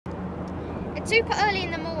It's super early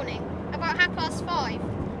in the morning, about 5:30.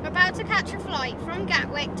 We're about to catch a flight from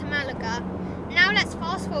Gatwick to Malaga. Now let's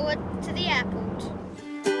fast forward to the airport.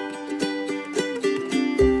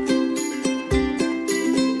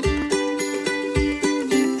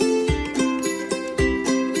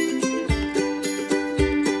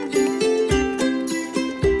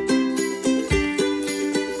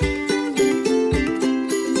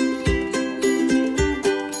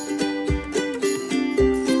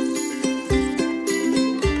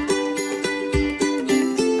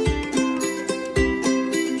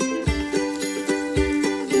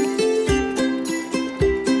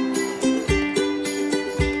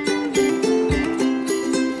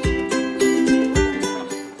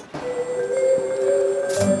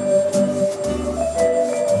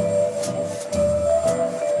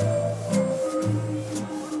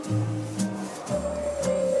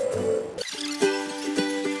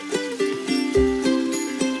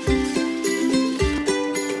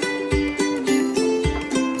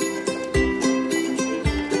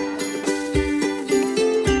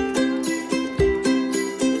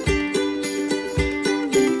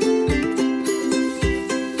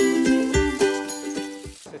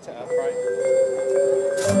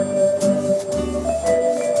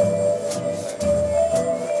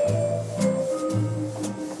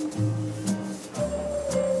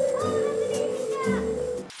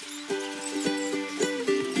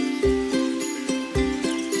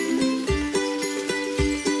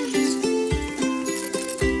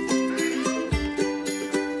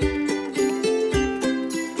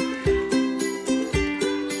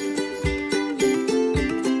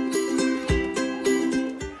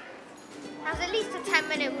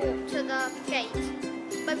 Walk to the gate.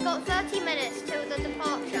 We've got 30 minutes till the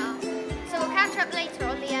departure, so we'll catch up later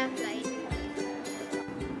on the airplane.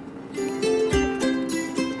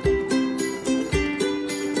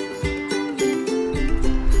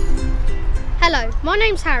 Hello, my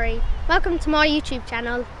name's Harry. Welcome to my YouTube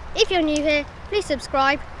channel. If you're new here, please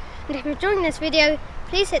subscribe, and if you're enjoying this video,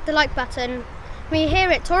 please hit the like button. We're here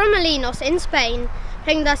at Torremolinos in Spain,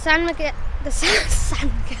 playing the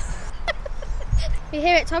We're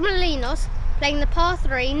here at Jimenez playing the par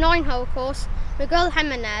 3 9-hole course, Miguel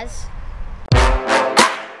Jimenez.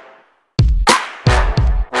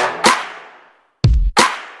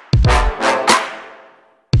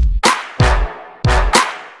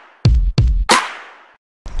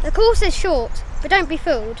 The course is short, but don't be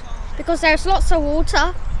fooled, because there's lots of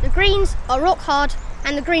water, the greens are rock hard,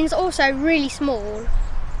 and the greens are also really small.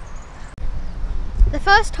 The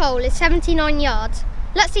first hole is 79 yards.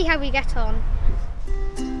 Let's see how we get on.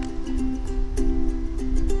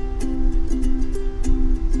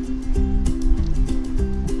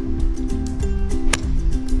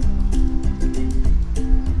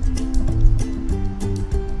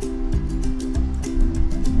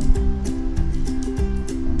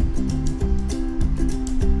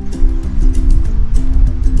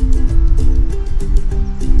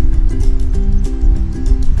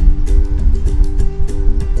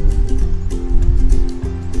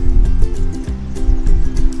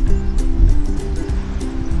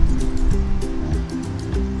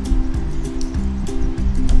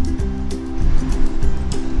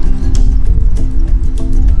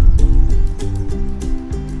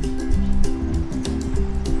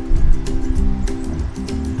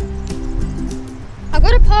 I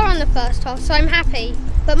got a par on the first hole, so I'm happy,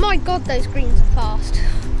 but my god, those greens are fast.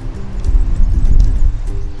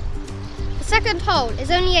 The second hole is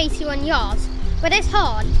only 81 yards, but it's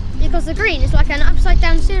hard because the green is like an upside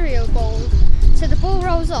down cereal bowl, so the ball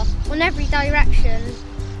rolls off on every direction.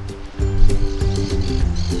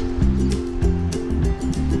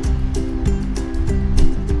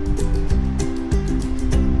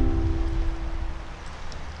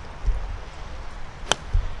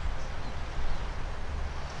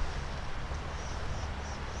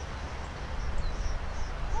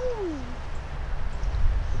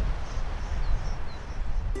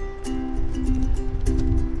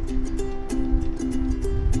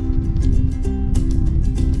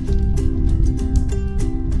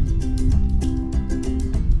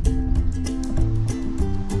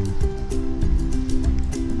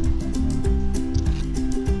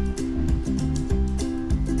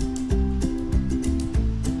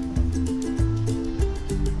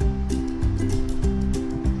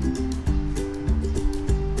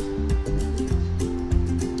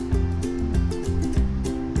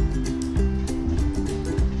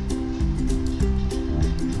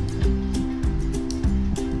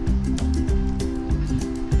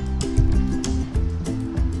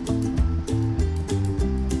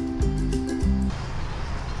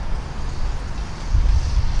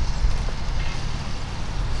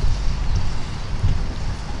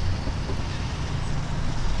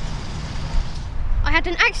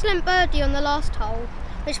 had an excellent birdie on the last hole,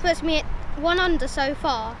 which puts me at 1 under so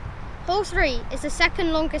far. Hole 3 is the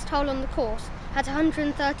second longest hole on the course at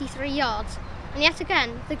 133 yards, and yet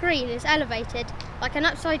again the green is elevated like an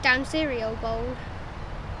upside down cereal bowl.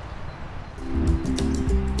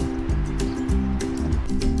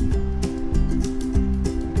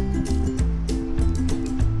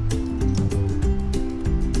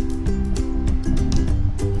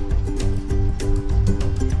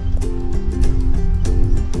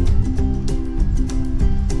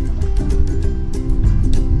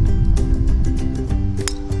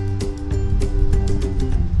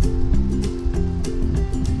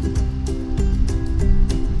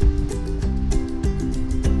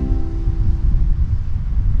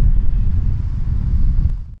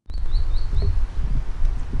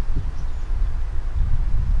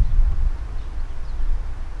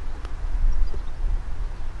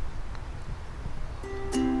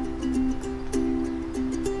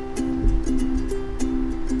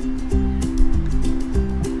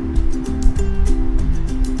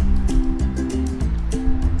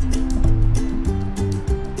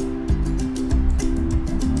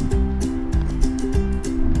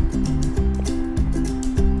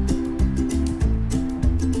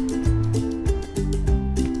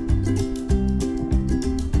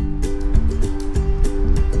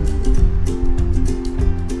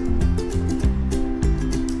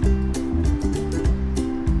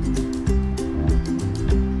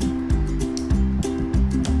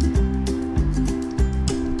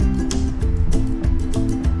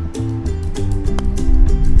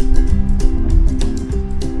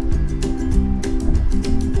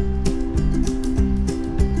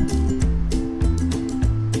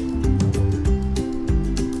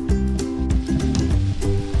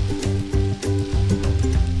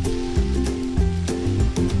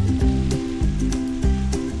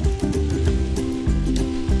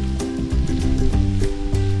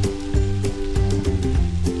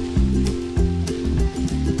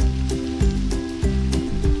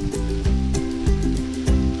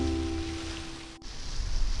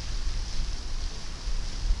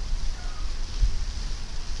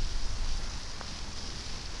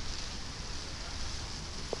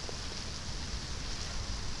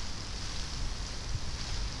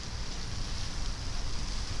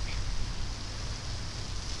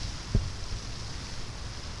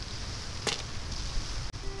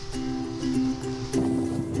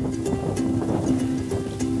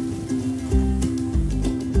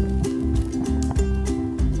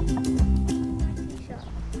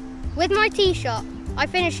 With my tee shot, I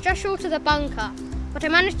finished just short of the bunker, but I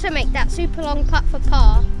managed to make that super long putt for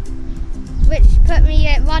par, which put me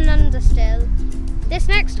at 1 under still. This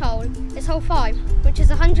next hole is hole 5, which is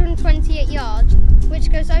 128 yards,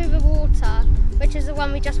 which goes over water, which is the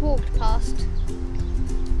one we just walked past.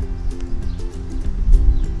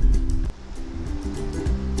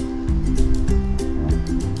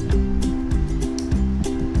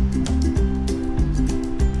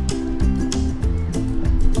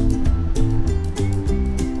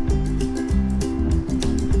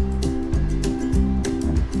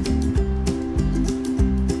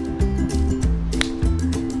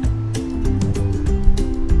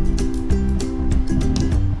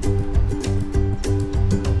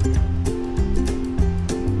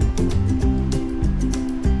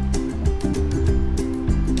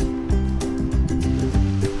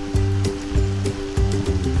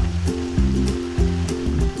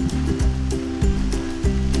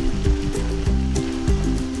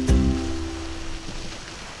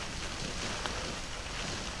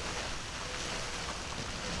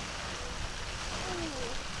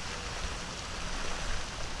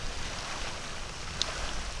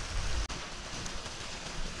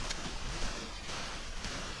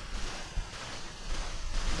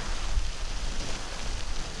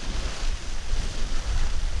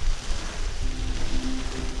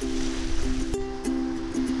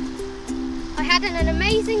 I had an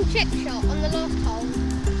amazing chip shot on the last hole,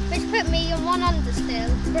 which put me on 1 under still,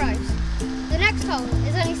 gross. The next hole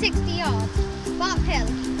is only 60 yards, but uphill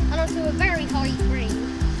and onto a very high green.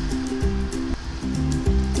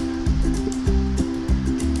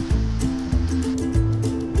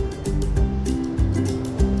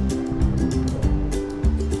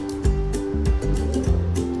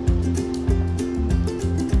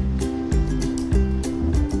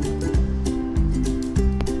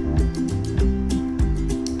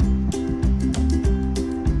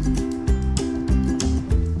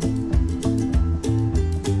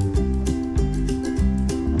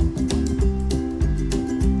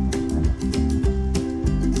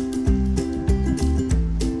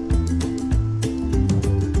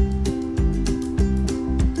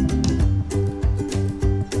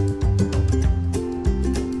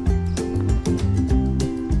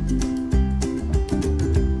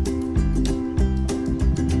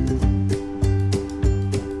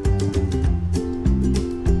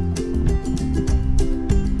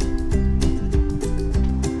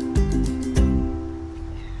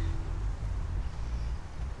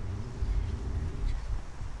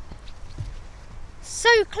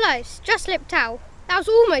 So close, just slipped out. That was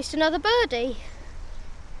almost another birdie.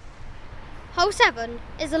 Hole 7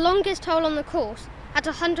 is the longest hole on the course at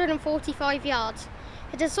 145 yards.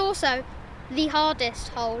 It is also the hardest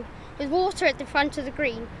hole, with water at the front of the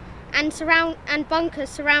green and bunkers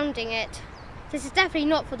surrounding it. This is definitely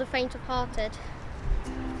not for the faint of hearted.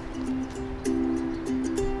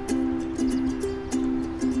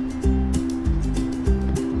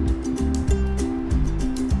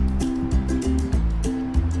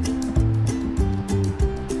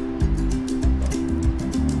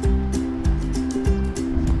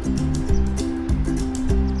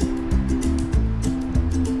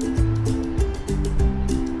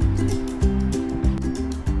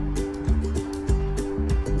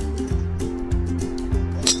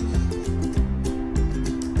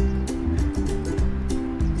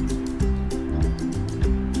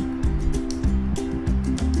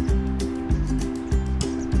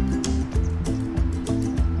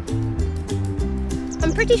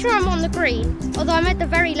 I'm pretty sure I'm on the green, although I'm at the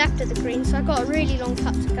very left of the green, so I've got a really long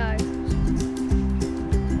putt to go.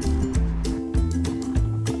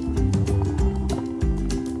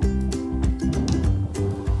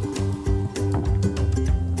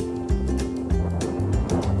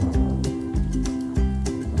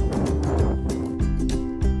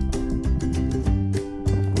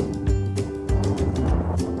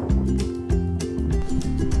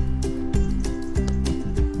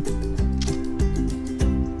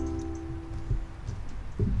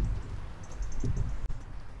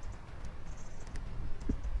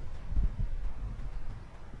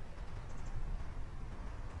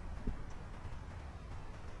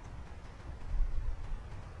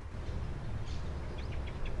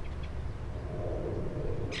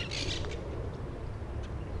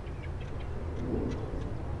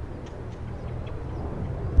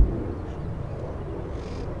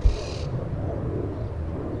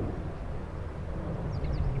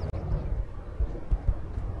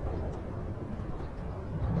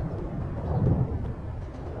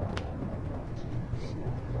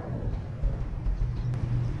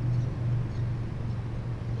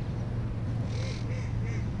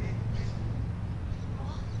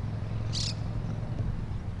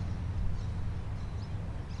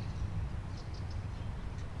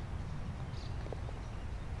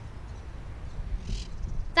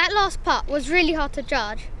 That last putt was really hard to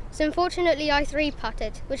judge, so unfortunately I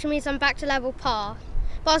 3-putted, which means I'm back to level par,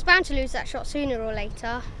 but I was bound to lose that shot sooner or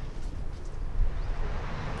later.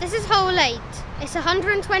 This is hole 8. It's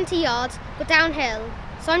 120 yards but downhill,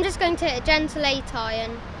 so I'm just going to hit a gentle 8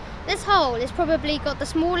 iron. This hole has probably got the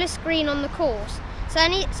smallest green on the course, so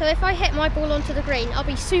if I hit my ball onto the green, I'll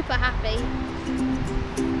be super happy.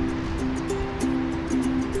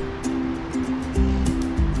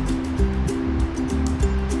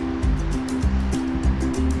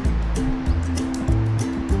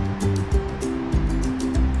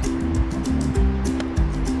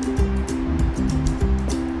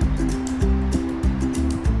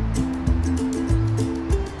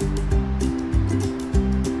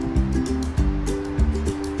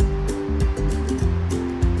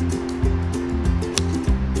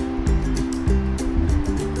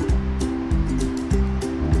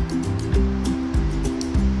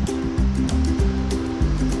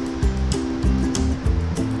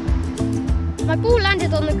 My ball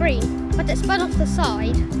landed on the green, but it spun off the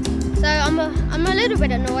side, so I'm a little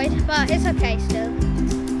bit annoyed, but it's okay still.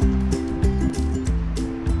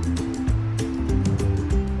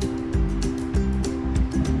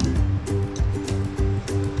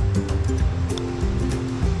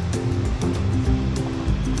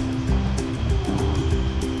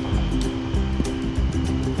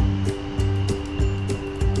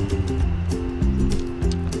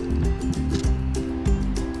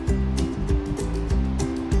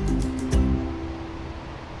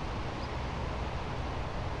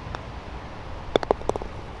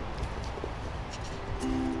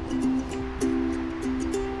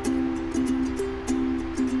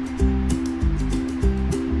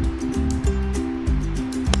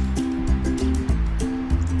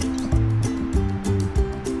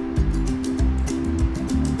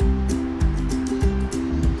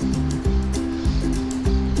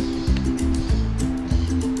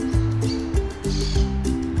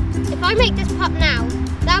 If I make this putt now,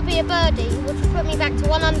 that'll be a birdie, which will put me back to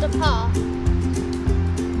 1 under par.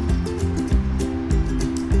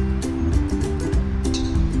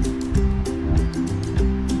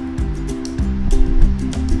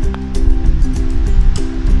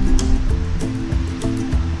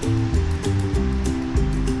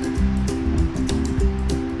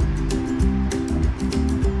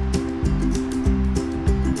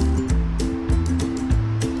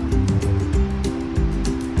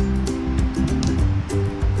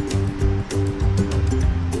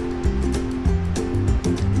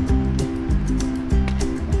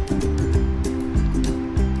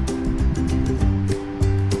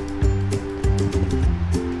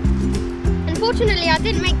 Unfortunately, I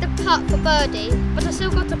didn't make the putt for birdie, but I still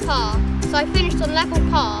got a par, so I finished on level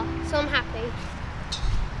par, so I'm happy.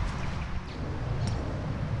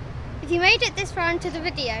 If you made it this far into the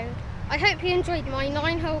video, I hope you enjoyed my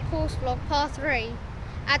 9-hole course vlog par 3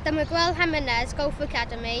 at the Miguel Jimenez Golf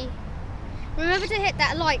Academy. Remember to hit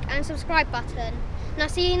that like and subscribe button, and I'll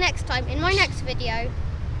see you next time in my next video.